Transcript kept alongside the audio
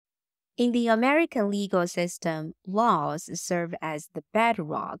In the American legal system, laws serve as the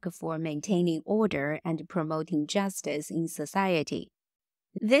bedrock for maintaining order and promoting justice in society.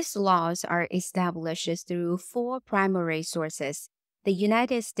 These laws are established through four primary sources: the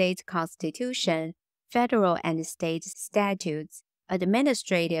United States Constitution, federal and state statutes,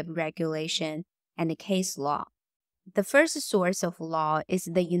 administrative regulation, and case law. The first source of law is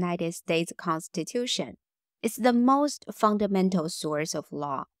the United States Constitution. It's the most fundamental source of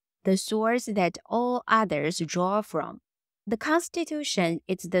law, the source that all others draw from. The Constitution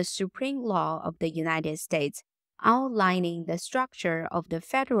is the supreme law of the United States, outlining the structure of the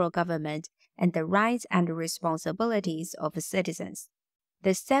federal government and the rights and responsibilities of citizens.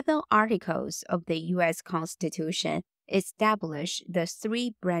 The 7 articles of the U.S. Constitution establish the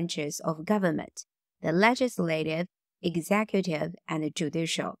 3 branches of government: the legislative, executive, and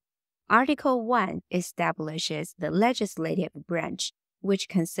judicial. Article 1 establishes the legislative branch, which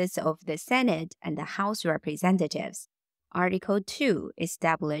consists of the Senate and the House Representatives. Article 2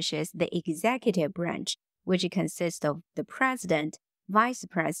 establishes the executive branch, which consists of the President, Vice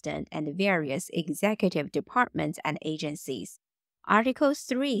President, and various executive departments and agencies. Article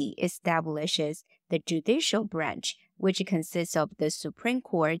 3 establishes the judicial branch, which consists of the Supreme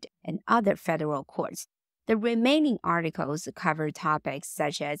Court and other federal courts. The remaining articles cover topics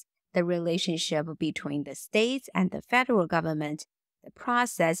such as the relationship between the states and the federal government, the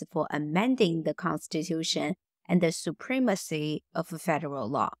process for amending the Constitution, and the supremacy of federal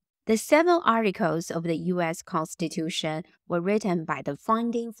law. The 7 articles of the U.S. Constitution were written by the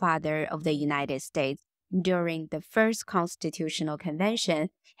founding father of the United States during the first Constitutional Convention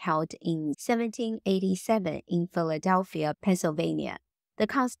held in 1787 in Philadelphia, Pennsylvania. The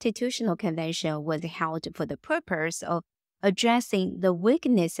Constitutional Convention was held for the purpose of addressing the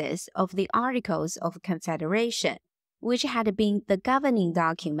weaknesses of the Articles of Confederation, which had been the governing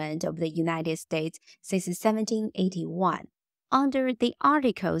document of the United States since 1781. Under the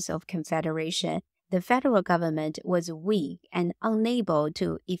Articles of Confederation, the federal government was weak and unable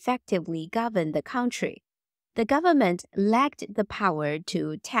to effectively govern the country. The government lacked the power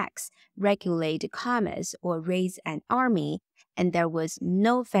to tax, regulate commerce, or raise an army, and there was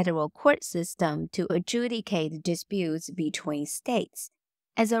no federal court system to adjudicate disputes between states.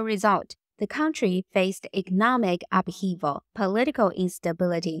 As a result, the country faced economic upheaval, political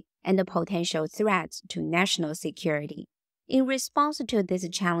instability, and potential threats to national security. In response to these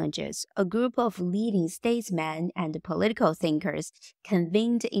challenges, a group of leading statesmen and political thinkers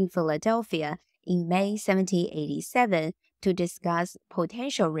convened in Philadelphia in May 1787 to discuss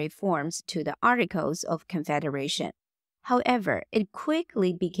potential reforms to the Articles of Confederation. However, it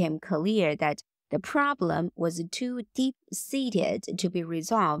quickly became clear that the problem was too deep-seated to be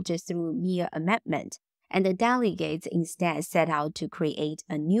resolved through mere amendment, and the delegates instead set out to create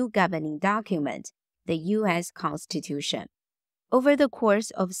a new governing document, the U.S. Constitution. Over the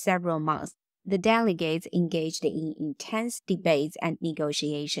course of several months, the delegates engaged in intense debates and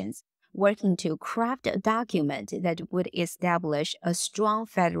negotiations, working to craft a document that would establish a strong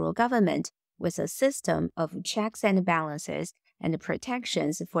federal government with a system of checks and balances and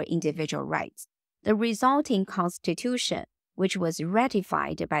protections for individual rights. The resulting Constitution, which was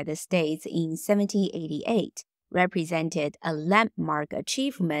ratified by the states in 1788, represented a landmark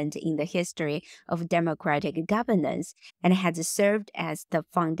achievement in the history of democratic governance and has served as the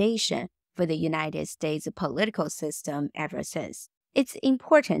foundation for the United States political system ever since. It's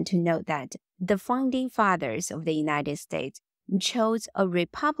important to note that the founding fathers of the United States chose a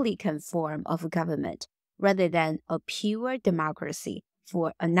republican form of government rather than a pure democracy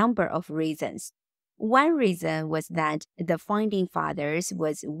for a number of reasons. One reason was that the founding fathers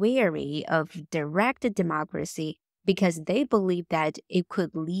was wary of direct democracy because they believed that it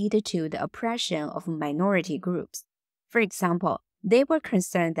could lead to the oppression of minority groups. For example, they were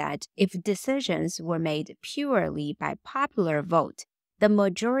concerned that if decisions were made purely by popular vote, the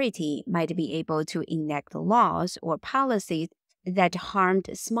majority might be able to enact laws or policies that harmed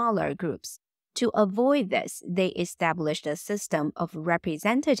smaller groups. To avoid this, they established a system of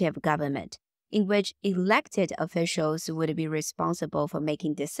representative government in which elected officials would be responsible for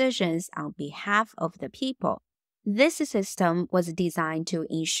making decisions on behalf of the people. This system was designed to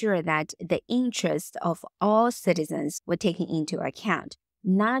ensure that the interests of all citizens were taken into account,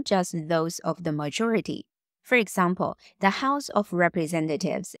 not just those of the majority. For example, the House of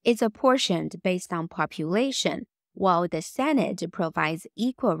Representatives is apportioned based on population, while the Senate provides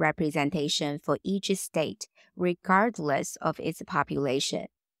equal representation for each state, regardless of its population.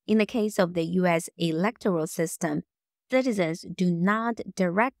 In the case of the U.S. electoral system, citizens do not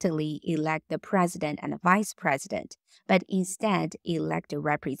directly elect the president and vice president, but instead elect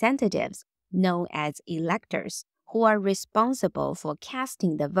representatives, known as electors, who are responsible for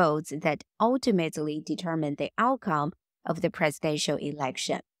casting the votes that ultimately determine the outcome of the presidential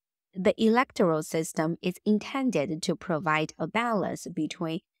election. The electoral system is intended to provide a balance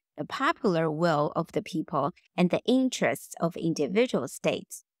between the popular will of the people and the interests of individual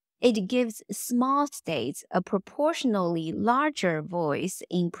states. It gives small states a proportionally larger voice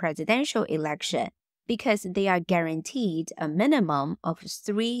in presidential election because they are guaranteed a minimum of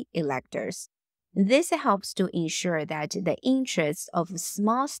 3 electors. This helps to ensure that the interests of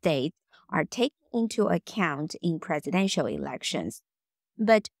small states are taken into account in presidential elections.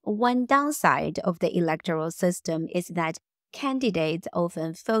 But one downside of the electoral system is that candidates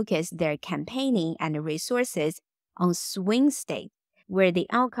often focus their campaigning and resources on swing states, where the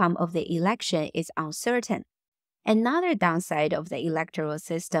outcome of the election is uncertain. Another downside of the electoral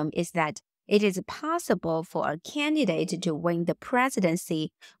system is that it is possible for a candidate to win the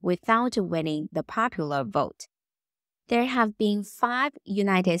presidency without winning the popular vote. There have been 5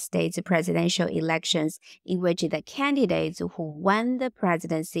 United States presidential elections in which the candidates who won the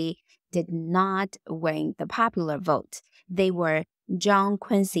presidency did not win the popular vote. They were John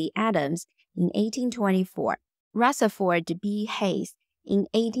Quincy Adams in 1824, Rutherford B. Hayes in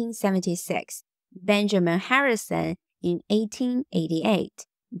 1876, Benjamin Harrison in 1888,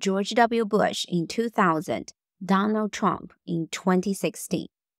 George W. Bush in 2000, Donald Trump in 2016.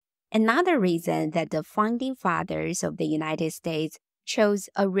 Another reason that the founding fathers of the United States chose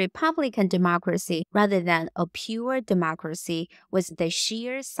a Republican democracy rather than a pure democracy was the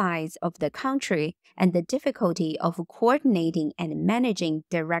sheer size of the country and the difficulty of coordinating and managing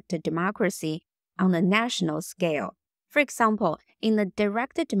direct democracy on a national scale. For example, in a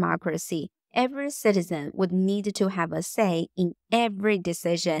direct democracy, every citizen would need to have a say in every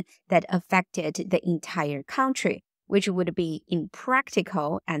decision that affected the entire country, which would be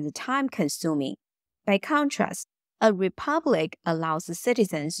impractical and time-consuming. By contrast, a republic allows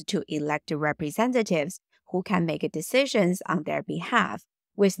citizens to elect representatives who can make decisions on their behalf,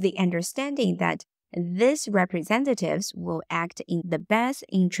 with the understanding that these representatives will act in the best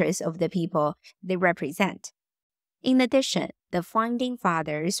interest of the people they represent. In addition, the founding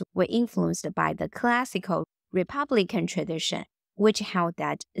fathers were influenced by the classical Republican tradition, which held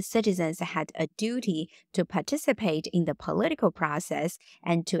that citizens had a duty to participate in the political process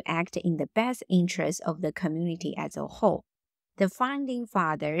and to act in the best interest of the community as a whole. The founding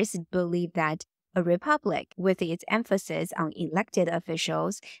fathers believed that a republic, with its emphasis on elected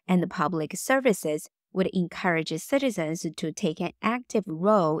officials and public services, would encourage citizens to take an active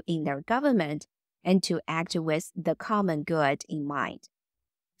role in their government and to act with the common good in mind.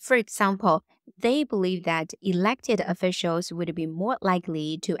 For example, they believe that elected officials would be more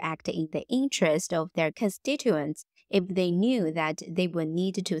likely to act in the interest of their constituents if they knew that they would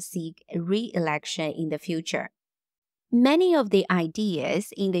need to seek re-election in the future. Many of the ideas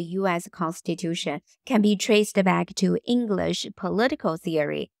in the U.S. Constitution can be traced back to English political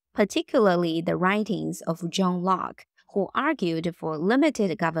theory, particularly the writings of John Locke, who argued for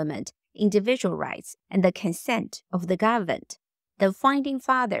limited government, individual rights, and the consent of the governed. The founding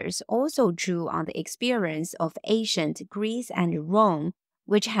fathers also drew on the experience of ancient Greece and Rome,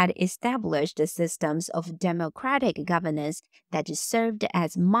 which had established systems of democratic governance that served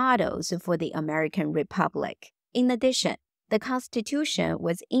as models for the American Republic. In addition, the Constitution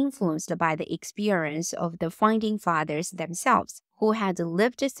was influenced by the experience of the founding fathers themselves, who had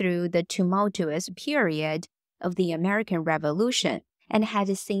lived through the tumultuous period of the American Revolution and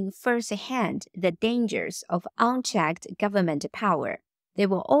had seen firsthand the dangers of unchecked government power. They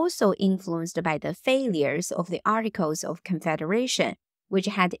were also influenced by the failures of the Articles of Confederation, which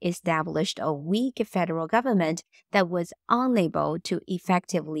had established a weak federal government that was unable to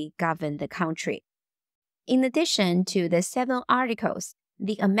effectively govern the country. In addition to the 7 articles,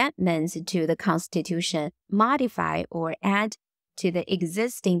 the amendments to the Constitution modify or add to the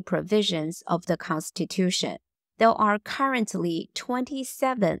existing provisions of the Constitution. There are currently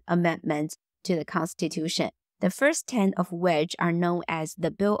 27 amendments to the Constitution, the first 10 of which are known as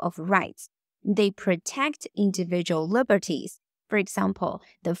the Bill of Rights. They protect individual liberties. For example,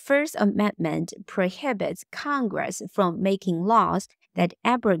 the First Amendment prohibits Congress from making laws that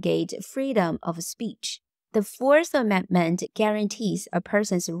abrogate freedom of speech. The Fourth Amendment guarantees a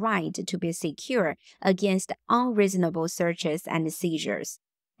person's right to be secure against unreasonable searches and seizures.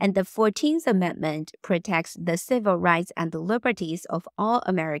 And the 14th Amendment protects the civil rights and liberties of all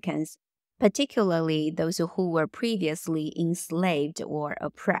Americans, particularly those who were previously enslaved or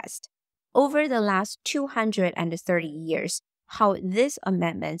oppressed. Over the last 230 years, how these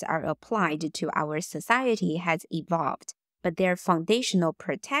amendments are applied to our society has evolved, but their foundational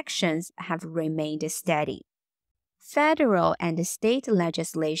protections have remained steady. Federal and state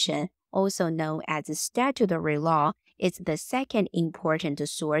legislation, also known as statutory law, is the second important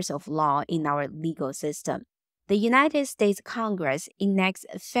source of law in our legal system. The United States Congress enacts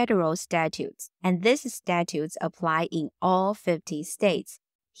federal statutes, and these statutes apply in all 50 states.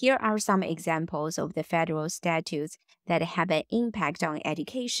 Here are some examples of the federal statutes that have an impact on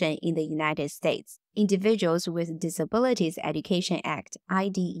education in the United States. Individuals with Disabilities Education Act,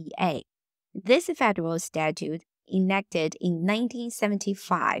 IDEA. This federal statute, enacted in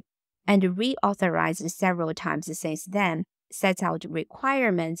 1975 and reauthorized several times since then, sets out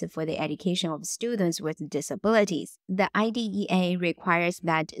requirements for the education of students with disabilities. The IDEA requires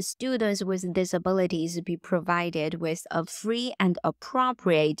that students with disabilities be provided with a free and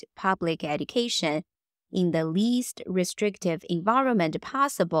appropriate public education in the least restrictive environment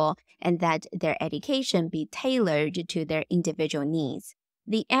possible, and that their education be tailored to their individual needs.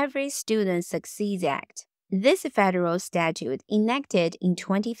 The Every Student Succeeds Act. This federal statute, enacted in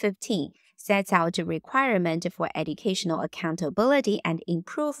 2015, sets out a requirement for educational accountability and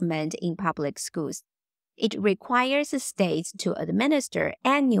improvement in public schools. It requires states to administer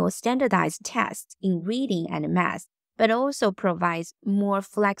annual standardized tests in reading and math, but also provides more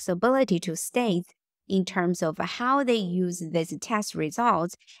flexibility to states in terms of how they use these test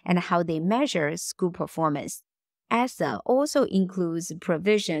results and how they measure school performance. ESSA also includes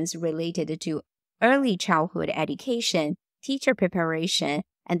provisions related to early childhood education, teacher preparation,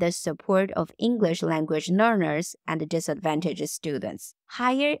 and the support of English language learners and disadvantaged students.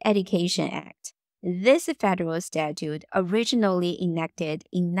 Higher Education Act. This federal statute, originally enacted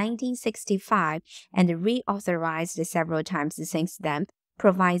in 1965 and reauthorized several times since then,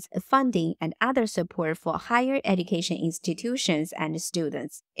 provides funding and other support for higher education institutions and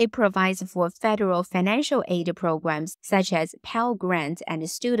students. It provides for federal financial aid programs such as Pell Grants and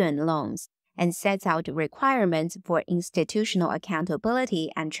student loans, and sets out requirements for institutional accountability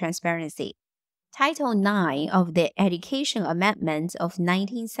and transparency. Title IX of the Education Amendment of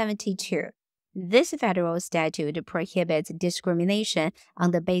 1972. This federal statute prohibits discrimination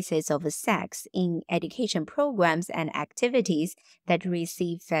on the basis of sex in education programs and activities that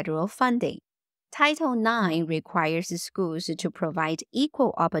receive federal funding. Title IX requires schools to provide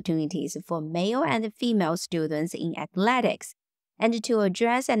equal opportunities for male and female students in athletics, and to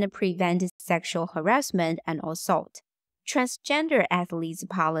address and prevent sexual harassment and assault. Transgender athletes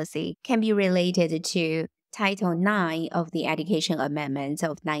policy can be related to Title IX of the Education Amendment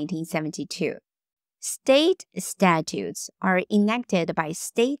of 1972. State statutes are enacted by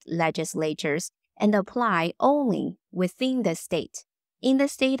state legislatures and apply only within the state. In the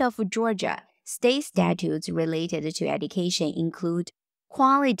state of Georgia, state statutes related to education include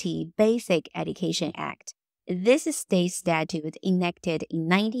Quality Basic Education Act. This state statute, enacted in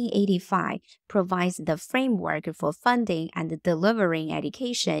 1985, provides the framework for funding and delivering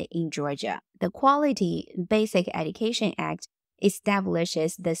education in Georgia. The Quality Basic Education Act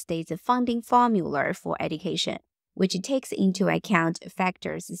establishes the state's funding formula for education, which takes into account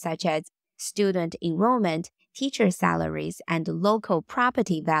factors such as student enrollment, teacher salaries, and local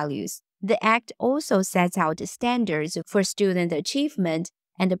property values. The Act also sets out standards for student achievement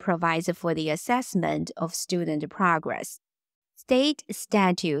and provides for the assessment of student progress. State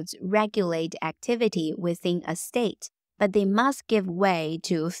statutes regulate activity within a state, but they must give way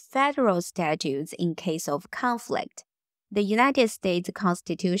to federal statutes in case of conflict. The United States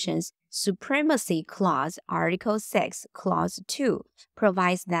Constitution's Supremacy Clause, Article 6, Clause 2,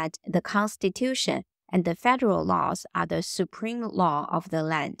 provides that the Constitution and the federal laws are the supreme law of the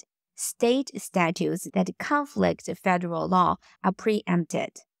land. State statutes that conflict federal law are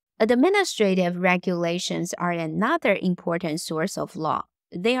preempted. Administrative regulations are another important source of law.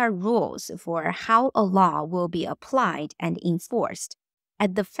 They are rules for how a law will be applied and enforced.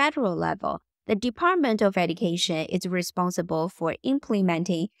 At the federal level, the Department of Education is responsible for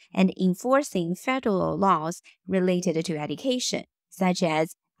implementing and enforcing federal laws related to education, such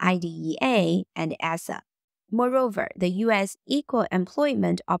as IDEA and ESSA. Moreover, the U.S. Equal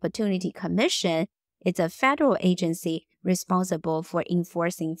Employment Opportunity Commission is a federal agency responsible for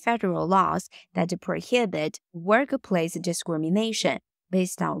enforcing federal laws that prohibit workplace discrimination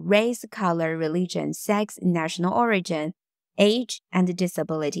based on race, color, religion, sex, national origin, age, and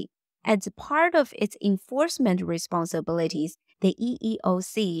disability. As part of its enforcement responsibilities, the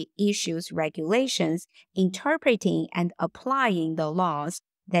EEOC issues regulations interpreting and applying the laws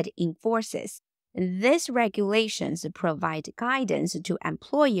that enforces. These regulations provide guidance to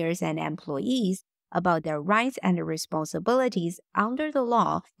employers and employees about their rights and responsibilities under the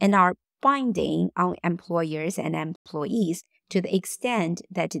law and are binding on employers and employees to the extent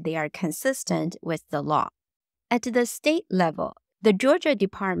that they are consistent with the law. At the state level, the Georgia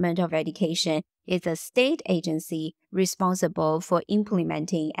Department of Education is a state agency responsible for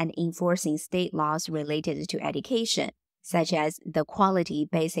implementing and enforcing state laws related to education, such as the Quality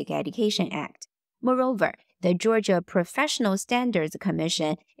Basic Education Act. Moreover, the Georgia Professional Standards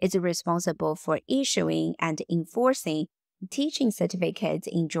Commission is responsible for issuing and enforcing teaching certificates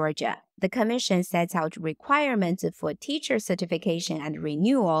in Georgia. The Commission sets out requirements for teacher certification and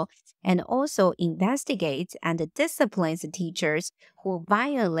renewal and also investigates and disciplines teachers who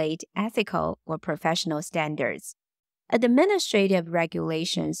violate ethical or professional standards. Administrative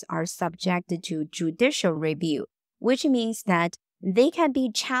regulations are subject to judicial review, which means that they can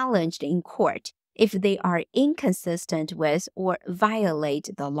be challenged in court if they are inconsistent with or violate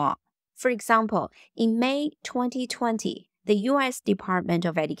the law. For example, in May 2020, the U.S. Department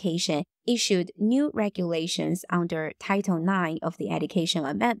of Education issued new regulations under Title IX of the Education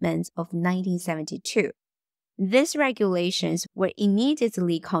Amendments of 1972. These regulations were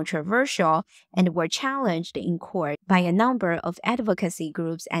immediately controversial and were challenged in court by a number of advocacy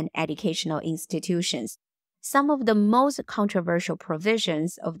groups and educational institutions. Some of the most controversial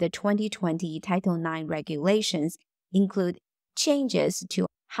provisions of the 2020 Title IX regulations include changes to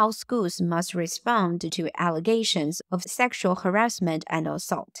how schools must respond to allegations of sexual harassment and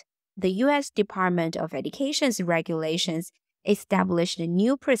assault. The U.S. Department of Education's regulations established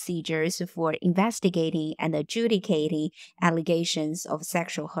new procedures for investigating and adjudicating allegations of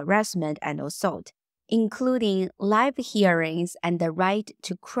sexual harassment and assault, including live hearings and the right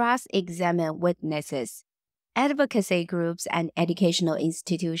to cross-examine witnesses. Advocacy groups and educational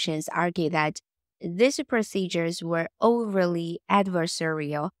institutions argue that these procedures were overly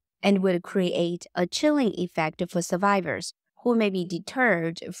adversarial and would create a chilling effect for survivors who may be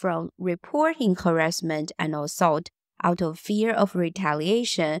deterred from reporting harassment and assault out of fear of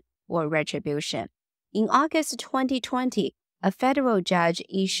retaliation or retribution. In August 2020, a federal judge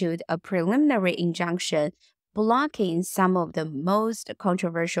issued a preliminary injunction blocking some of the most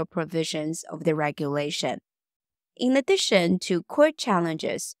controversial provisions of the regulation. In addition to court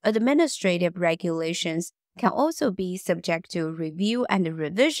challenges, administrative regulations can also be subject to review and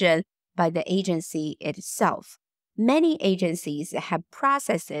revision by the agency itself. Many agencies have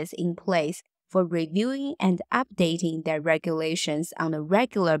processes in place for reviewing and updating their regulations on a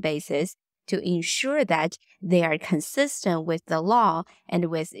regular basis to ensure that they are consistent with the law and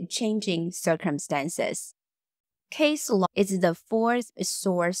with changing circumstances. Case law is the fourth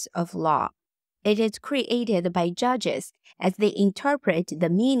source of law. It is created by judges as they interpret the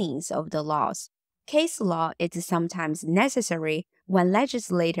meanings of the laws. Case law is sometimes necessary when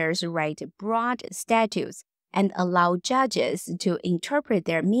legislators write broad statutes and allow judges to interpret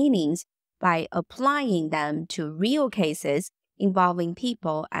their meanings by applying them to real cases involving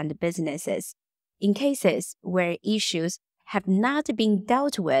people and businesses. In cases where issues have not been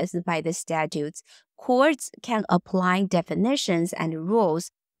dealt with by the statutes, courts can apply definitions and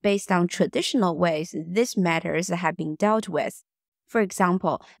rules based on traditional ways these matters have been dealt with. For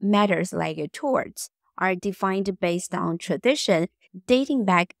example, matters like torts are defined based on tradition dating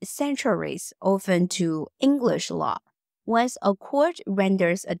back centuries, often to English law. Once a court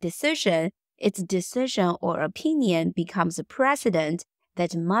renders a decision, its decision or opinion becomes a precedent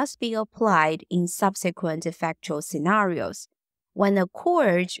that must be applied in subsequent factual scenarios. When a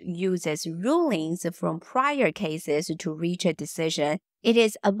court uses rulings from prior cases to reach a decision, it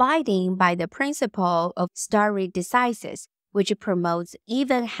is abiding by the principle of stare decisis, which promotes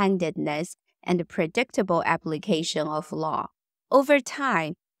even-handedness and predictable application of law. Over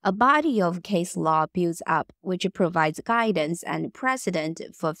time, a body of case law builds up, which provides guidance and precedent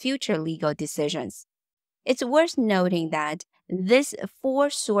for future legal decisions. It's worth noting that these four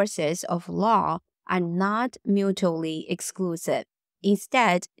sources of law are not mutually exclusive.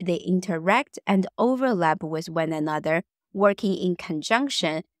 Instead, they interact and overlap with one another, working in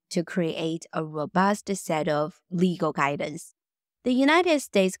conjunction to create a robust set of legal guidance. The United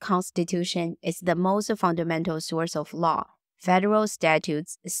States Constitution is the most fundamental source of law. Federal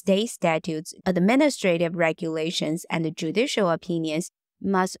statutes, state statutes, administrative regulations, and judicial opinions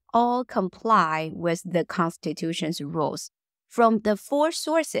must all comply with the Constitution's rules. From the four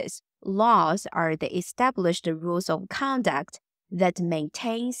sources, laws are the established rules of conduct that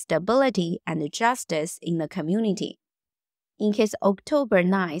maintain stability and justice in the community. In his October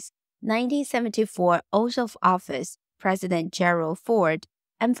 9, 1974 oath of office, President Gerald Ford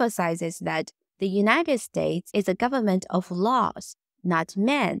emphasizes that the United States is a government of laws, not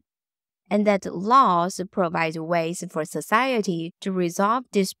men, and that laws provide ways for society to resolve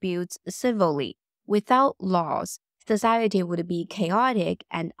disputes civilly. Without laws, society would be chaotic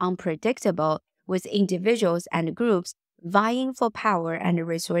and unpredictable, with individuals and groups vying for power and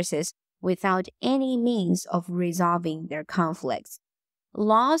resources without any means of resolving their conflicts.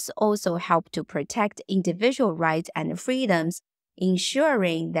 Laws also help to protect individual rights and freedoms,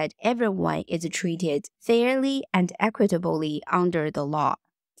 ensuring that everyone is treated fairly and equitably under the law.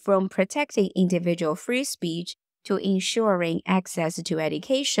 From protecting individual free speech to ensuring access to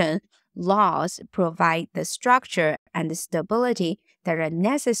education, laws provide the structure and stability that are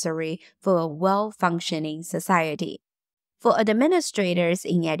necessary for a well-functioning society. For administrators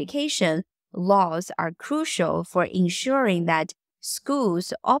in education, laws are crucial for ensuring that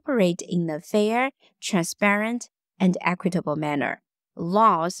schools operate in a fair, transparent, and equitable manner.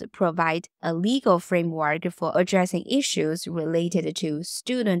 Laws provide a legal framework for addressing issues related to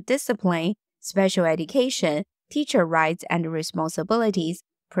student discipline, special education, teacher rights and responsibilities,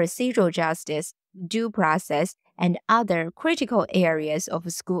 procedural justice, due process, and other critical areas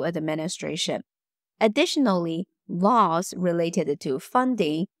of school administration. Additionally, laws related to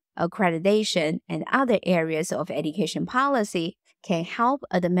funding, accreditation, and other areas of education policy can help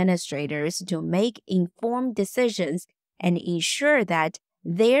administrators to make informed decisions and ensure that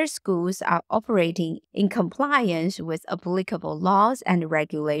their schools are operating in compliance with applicable laws and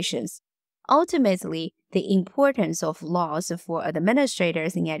regulations. Ultimately, the importance of laws for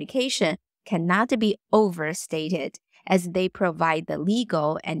administrators in education cannot be overstated, as they provide the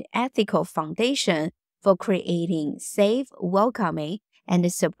legal and ethical foundation for creating safe, welcoming,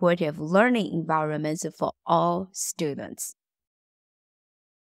 and supportive learning environments for all students.